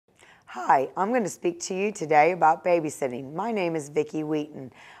Hi, I'm going to speak to you today about babysitting. My name is Vickie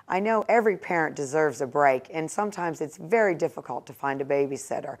Wheaton. I know every parent deserves a break, and sometimes it's very difficult to find a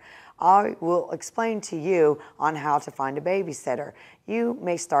babysitter. I will explain to you on how to find a babysitter. You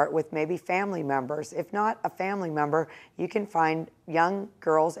may start with maybe family members. If not a family member, you can find young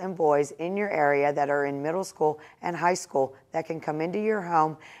girls and boys in your area that are in middle school and high school that can come into your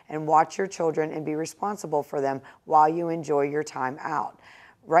home and watch your children and be responsible for them while you enjoy your time out.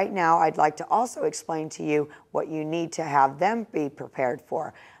 Right now, I'd like to also explain to you what you need to have them be prepared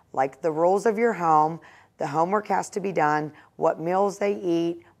for, like the rules of your home, the homework has to be done, what meals they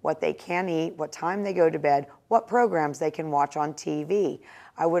eat, what they can eat, what time they go to bed, what programs they can watch on TV.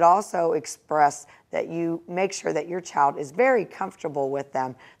 I would also express that you make sure that your child is very comfortable with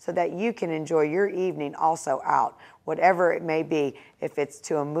them so that you can enjoy your evening also out, whatever it may be. If it's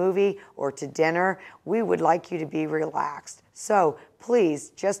to a movie or to dinner, we would like you to be relaxed. So please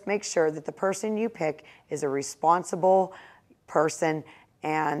just make sure that the person you pick is a responsible person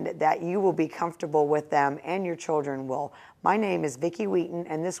and that you will be comfortable with them and your children will. My name is Vickie Wheaton,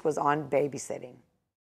 and this was on Babysitting.